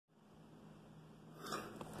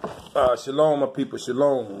Shalom, my people,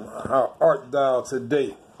 shalom. How art thou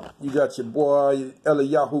today? You got your boy,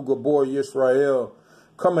 Eliyahu Gabor Yisrael,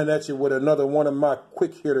 coming at you with another one of my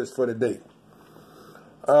quick hitters for the day.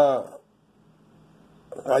 I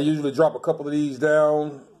usually drop a couple of these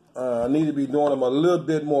down. I need to be doing them a little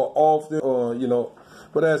bit more often,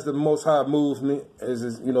 but as the Most High moves me,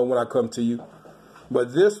 when I come to you.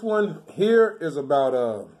 But this one here is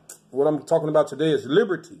about, what I'm talking about today is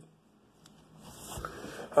liberty.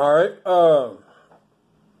 All right.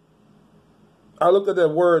 I looked at that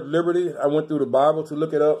word liberty. I went through the Bible to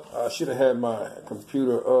look it up. I should have had my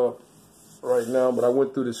computer up right now, but I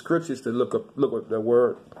went through the scriptures to look up that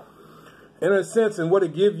word. In a sense, and what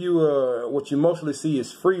it gives you, what you mostly see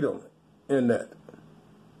is freedom in that.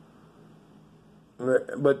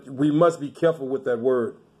 But we must be careful with that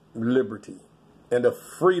word liberty and the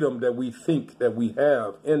freedom that we think that we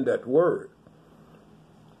have in that word.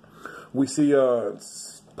 We see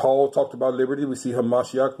Paul talked about liberty. We see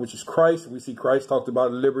Hamashiach, which is Christ. We see Christ talked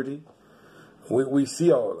about liberty. We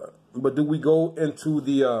see all of that. But do we go into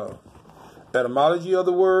the etymology of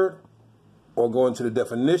the word or go into the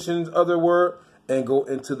definitions of the word and go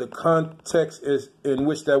into the context in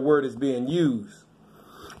which that word is being used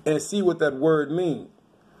and see what that word means?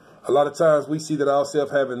 A lot of times we see that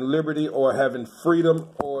ourselves having liberty or having freedom,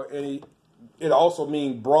 or it also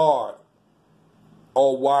means broad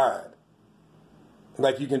or wide.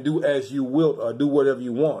 Like you can do as you will or do whatever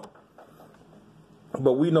you want.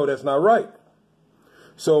 But we know that's not right.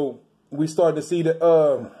 So we start to see that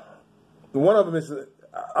one of them is,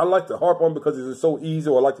 I like to harp on because it's so easy,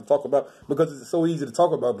 or I like to talk about because it's so easy to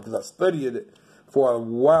talk about because I studied it for a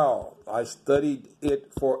while. I studied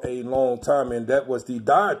it for a long time, and that was the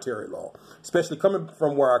dietary law. Especially coming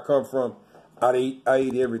from where I come from, I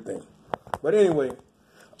ate everything. But anyway,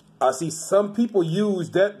 I see some people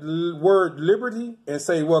use that word liberty and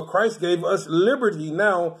say, well, Christ gave us liberty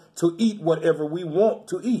now to eat whatever we want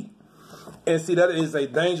to eat. And see, that is a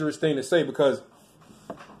dangerous thing to say because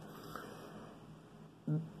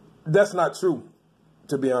that's not true,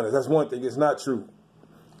 to be honest. That's one thing. It's not true.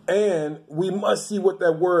 And we must see what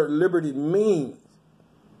that word liberty means.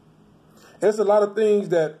 There's a lot of things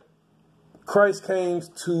that Christ came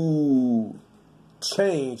to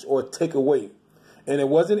change or take away. And it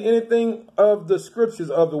wasn't anything of the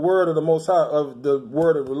scriptures of the word of the Most High, of the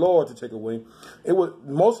word of the Lord to take away. It was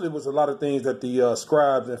mostly a lot of things that the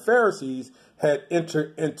scribes and Pharisees had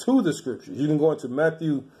entered into the scriptures. You can go into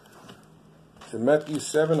Matthew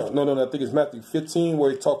 7. No, I think it's Matthew 15,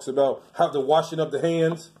 where he talks about how the washing of the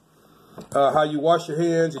hands, how you wash your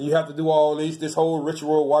hands, and you have to do all this whole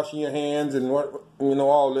ritual of washing your hands and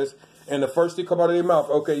all this. And the first thing come out of their mouth,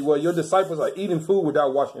 okay, well, your disciples are eating food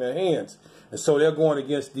without washing their hands. And so they're going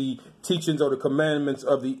against the teachings or the commandments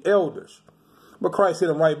of the elders. But Christ hit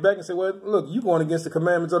them right back and said, well, look, you're going against the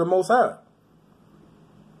commandments of the Most High.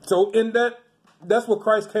 So in that's what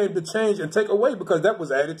Christ came to change and take away, because that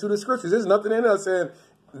was added to the scriptures. There's nothing in there saying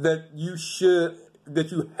that you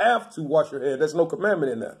have to wash your hands. There's no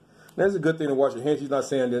commandment in that. That's a good thing to wash your hands. He's not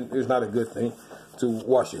saying that it's not a good thing to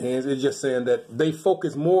wash your hands. It's just saying that they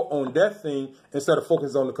focus more on that thing instead of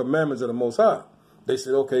focusing on the commandments of the Most High. They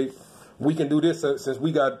said, okay, we can do this since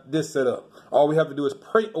we got this set up. All we have to do is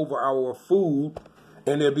pray over our food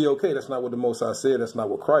and it'll be okay. That's not what the Most High said. That's not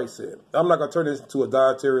what Christ said. I'm not going to turn this into a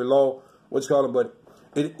dietary law, but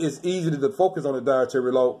it is easy to focus on the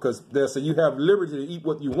dietary law because they'll say you have liberty to eat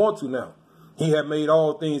what you want to now. He had made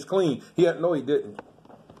all things clean. No, he didn't.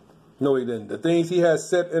 No, he didn't. The things he has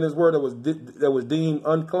set in his word that was deemed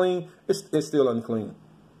unclean, it's still unclean.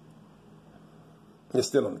 It's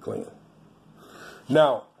still unclean.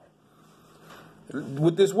 Now,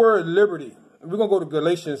 with this word liberty, we're going to go to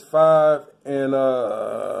Galatians 5 and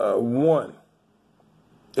 1.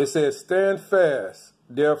 It says, stand fast,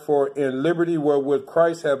 therefore, in liberty wherewith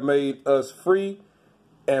Christ hath made us free,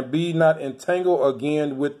 and be not entangled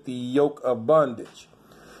again with the yoke of bondage.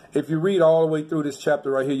 If you read all the way through this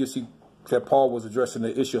chapter right here, you see that Paul was addressing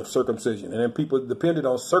the issue of circumcision. And then people depended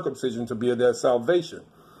on circumcision to be their salvation.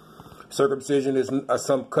 Circumcision is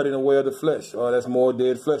some cutting away of the flesh. That's more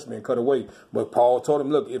dead flesh being cut away. But Paul told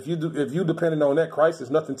him, look, if you depending on that, Christ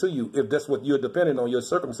is nothing to you. If that's what you're dependent on, your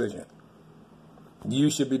circumcision. You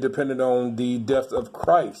should be dependent on the death of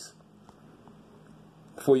Christ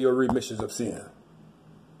for your remissions of sin.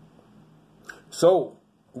 So,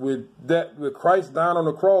 with Christ dying on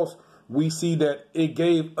the cross, we see that it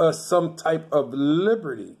gave us some type of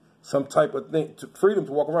liberty, some type of freedom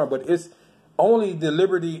to walk around. But it's only the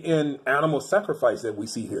liberty in animal sacrifice that we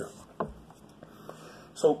see here.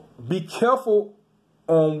 So be careful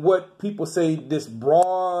on what people say this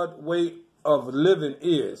broad way of living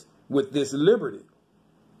is. with this liberty.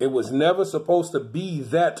 It was never supposed to be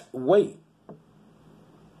that way.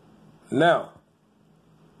 Now,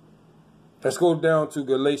 let's go down to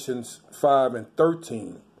Galatians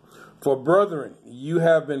 5:13. For brethren, you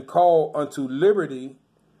have been called unto liberty.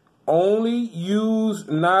 Only use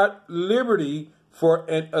not liberty for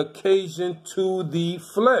an occasion to the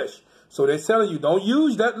flesh. So they're telling you, don't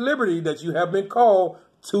use that liberty that you have been called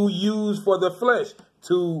to use for the flesh,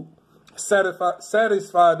 to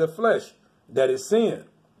satisfy the flesh. That is sin.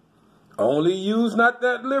 Only use not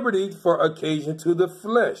that liberty for occasion to the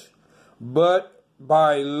flesh, but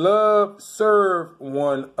by love serve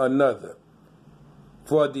one another.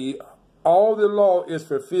 For all the law is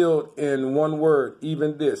fulfilled in one word,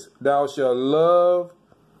 even this, thou shalt love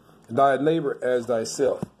thy neighbor as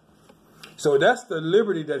thyself. So that's the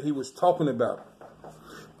liberty that he was talking about.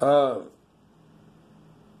 Do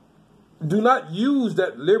not use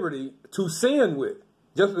that liberty to sin with,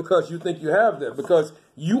 just because you think you have that, because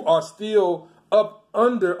you are still up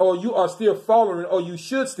under, or you are still following, or you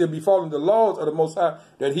should still be following the laws of the Most High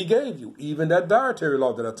that he gave you, even that dietary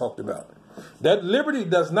law that I talked about. That liberty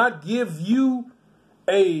does not give you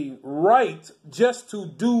a right just to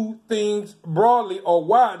do things broadly or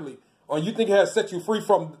widely, or you think it has set you free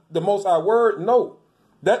from the Most High word. No,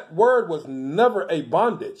 that word was never a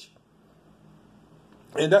bondage.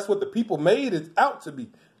 And that's what the people made it out to be.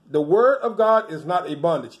 The word of God is not a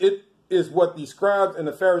bondage. It is what the scribes and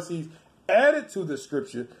the Pharisees added to the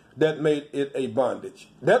scripture that made it a bondage.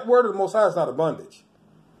 That word of the Most High is not a bondage.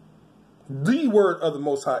 The word of the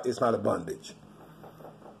Most High is not a bondage.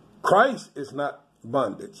 Christ is not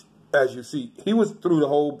bondage. As you see, he was through the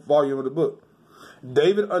whole volume of the book.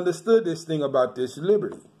 David understood this thing about this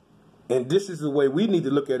liberty. And this is the way we need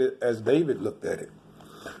to look at it as David looked at it.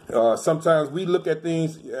 Sometimes we look at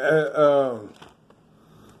things and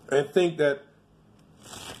think that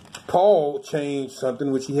Paul changed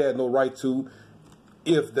something which he had no right to,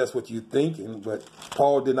 if that's what you're thinking, but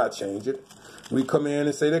Paul did not change it. We come in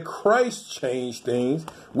and say that Christ changed things,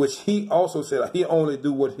 which he also said he only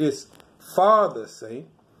do what his Father say.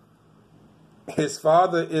 His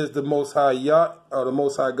Father is the Most High the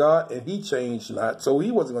Most High God, and he changed not, so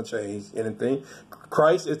he wasn't going to change anything.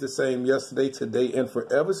 Christ is the same yesterday, today, and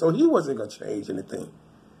forever, so he wasn't going to change anything.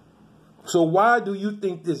 So why do you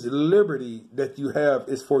think this liberty that you have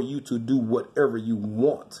is for you to do whatever you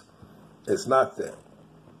want? It's not that.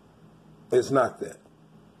 It's not that.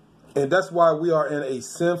 And that's why we are in a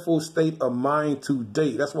sinful state of mind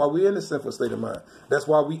today. That's why we're in a sinful state of mind. That's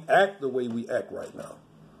why we act the way we act right now.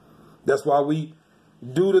 That's why we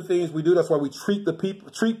do the things we do. That's why we treat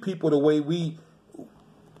people the way we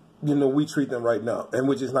treat them right now, and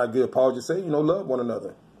which is not good. Paul just said, love one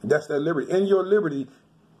another. That's that liberty. In your liberty,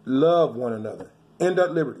 love one another. In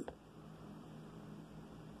that liberty.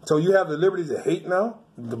 So you have the liberty to hate now.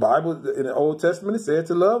 The Bible in the Old Testament, it said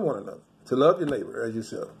to love one another, to love your neighbor as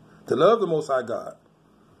yourself, to love the Most High God.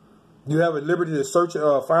 You have a liberty to search,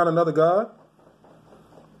 find another God.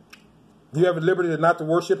 You have a liberty to not to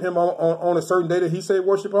worship him on a certain day that he said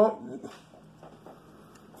worship on.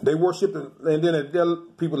 They worship him, and then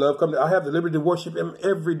people love coming. I have the liberty to worship him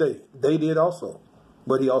every day. They did also.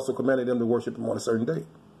 But he also commanded them to worship him on a certain day.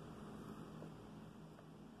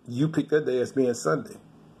 You pick that day as being Sunday.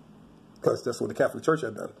 Because that's what the Catholic Church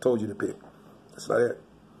had done. Told you to pick. That's not it.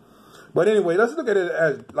 But anyway, let's look at it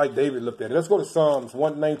as like David looked at it. Let's go to Psalms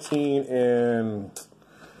 119 and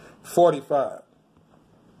 45.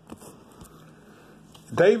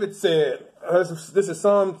 David said, this is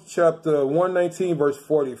Psalm chapter 119, verse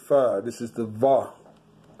 45. This is the Va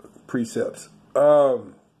precepts.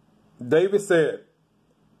 David said,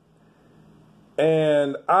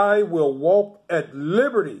 and I will walk at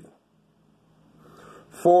liberty,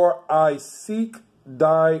 for I seek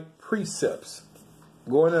thy precepts.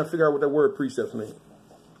 Go in there and figure out what that word precepts means.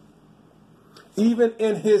 Even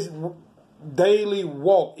in his daily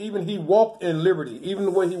walk, even he walked in liberty, even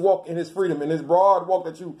the way he walked in his freedom, in his broad walk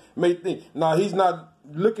that you may think. Now, he's not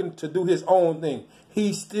looking to do his own thing.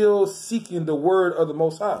 He's still seeking the word of the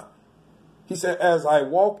Most High. He said, as I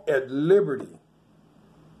walk at liberty,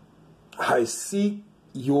 I seek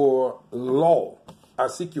your law. I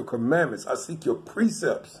seek your commandments. I seek your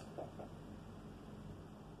precepts.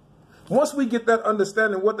 Once we get that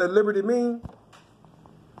understanding what that liberty means,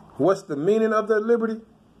 what's the meaning of that liberty,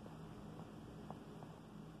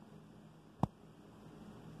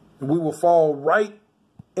 we will fall right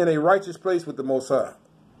in a righteous place with the Most High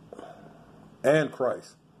and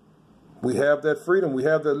Christ. We have that freedom. We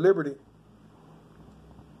have that liberty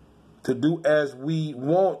to do as we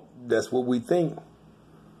want. That's what we think.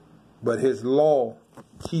 But his law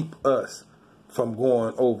keep us from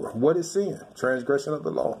going over. What is sin? Transgression of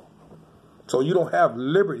the law. So you don't have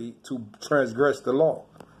liberty to transgress the law.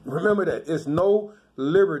 Remember that. It's no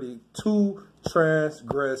liberty to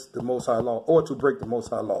transgress the Most High law or to break the Most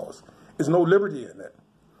High laws. There's no liberty in that.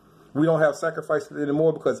 We don't have sacrifices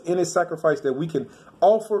anymore because any sacrifice that we can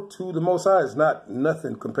offer to the Most High is not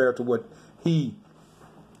nothing compared to what he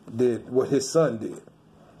did, what his son did.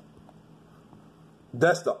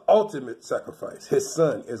 That's the ultimate sacrifice. His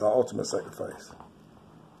son is our ultimate sacrifice.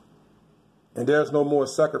 And there's no more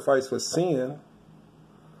sacrifice for sin.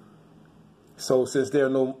 So since there's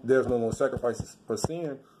no more sacrifices for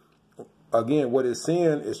sin, again, what is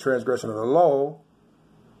sin is transgression of the law.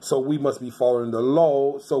 So we must be following the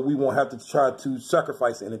law, so we won't have to try to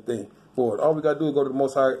sacrifice anything for it. All we got to do is go to the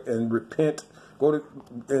Most High and repent. Go to,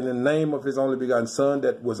 in the name of his only begotten son,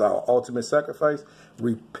 that was our ultimate sacrifice.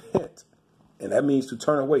 Repent. And that means to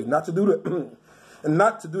turn away, not to do that, and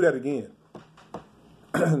not to do that again.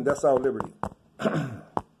 That's our liberty.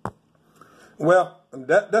 Well,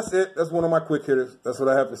 that's it. That's one of my quick hitters. That's what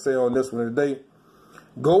I have to say on this one today.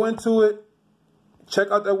 Go into it. Check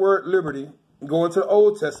out that word liberty. Go into the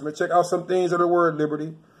Old Testament. Check out some things of the word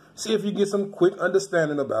liberty. See if you get some quick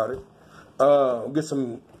understanding about it. Get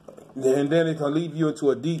some, and then it can lead you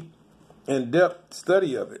into a deep, in-depth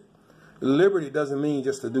study of it. Liberty doesn't mean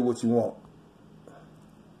just to do what you want.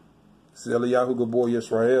 This is Eliyahu Gabor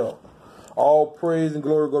Yisrael. All praise and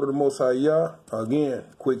glory go to the Most High Yah. Again,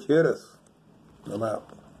 quick hitters. I'm out.